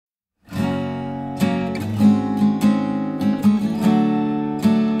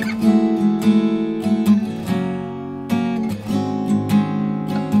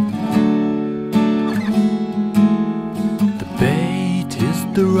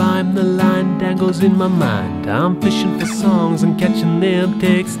rhyme, the line dangles in my mind. I'm fishing for songs and catching them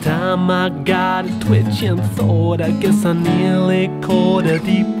takes time. I got a twitching thought, I guess I nearly caught a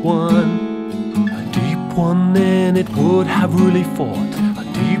deep one. A deep one, and it would have really fought. A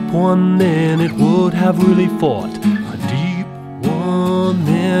deep one, and it would have really fought. A deep one,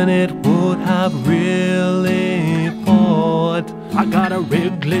 and it would have really fought. I got a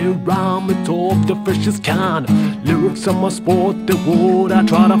wriggly rhyme, it's of the freshest kind. Lyrics on my sport, the wood I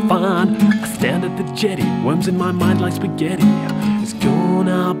try to find. I stand at the jetty, worms in my mind like spaghetti. It's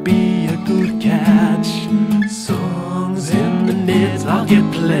gonna be a good catch. Songs in the net, I'll get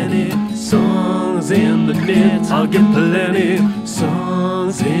plenty. Songs in the net, I'll get plenty.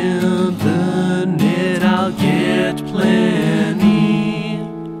 Songs in the net, I'll get plenty.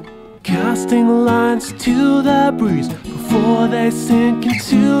 Casting lines to the breeze before they sink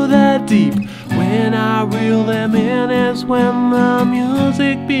into the deep. When I reel them in is when the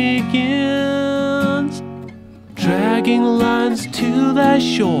music begins. Dragging lines to the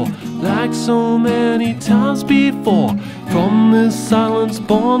shore like so many times before. From this silence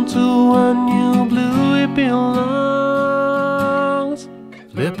born to a new blue it belongs.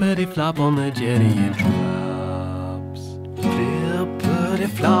 Flippity-flop on the jetty it drops.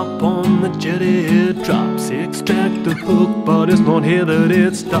 Flippity-flop on the jetty it drops. Extract the hook, but it's not here that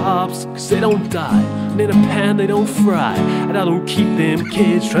it stops. Cause they don't die, and in a pan they don't fry. And I don't keep them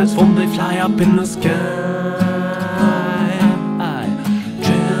caged, transform they fly up in the sky.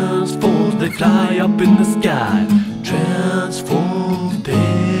 Transform they fly up in the sky. Transform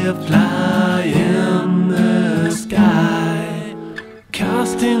they fly in the sky.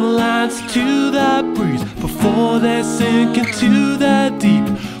 Casting lines to the breeze before they sink into the deep.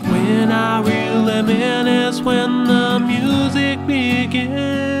 When I reel them in is when the music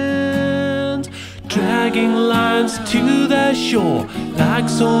begins. Dragging lines to the shore like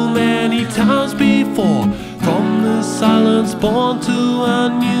so many times before. From the silence born to a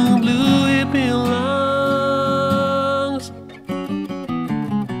new blue it belongs.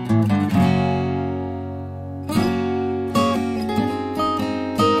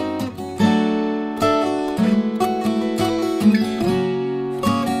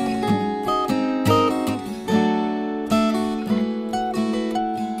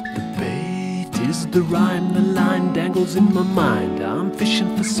 The rhyme, the line dangles in my mind. I'm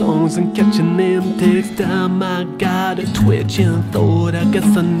fishing for songs and catching them takes time. I got a twitching thought, I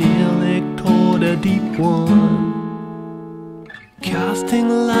guess I nearly caught a deep one. Casting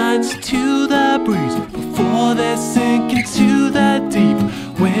lines to the breeze before they sink into the deep.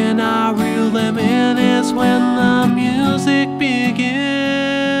 When I reel them in is when the music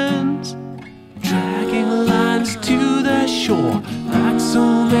begins. Dragging lines to the shore like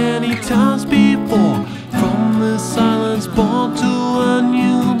so many times before. From the silence born to a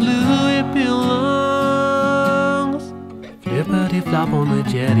new blue it belongs. Flippity-flop on the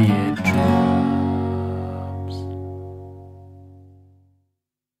jetty it drops.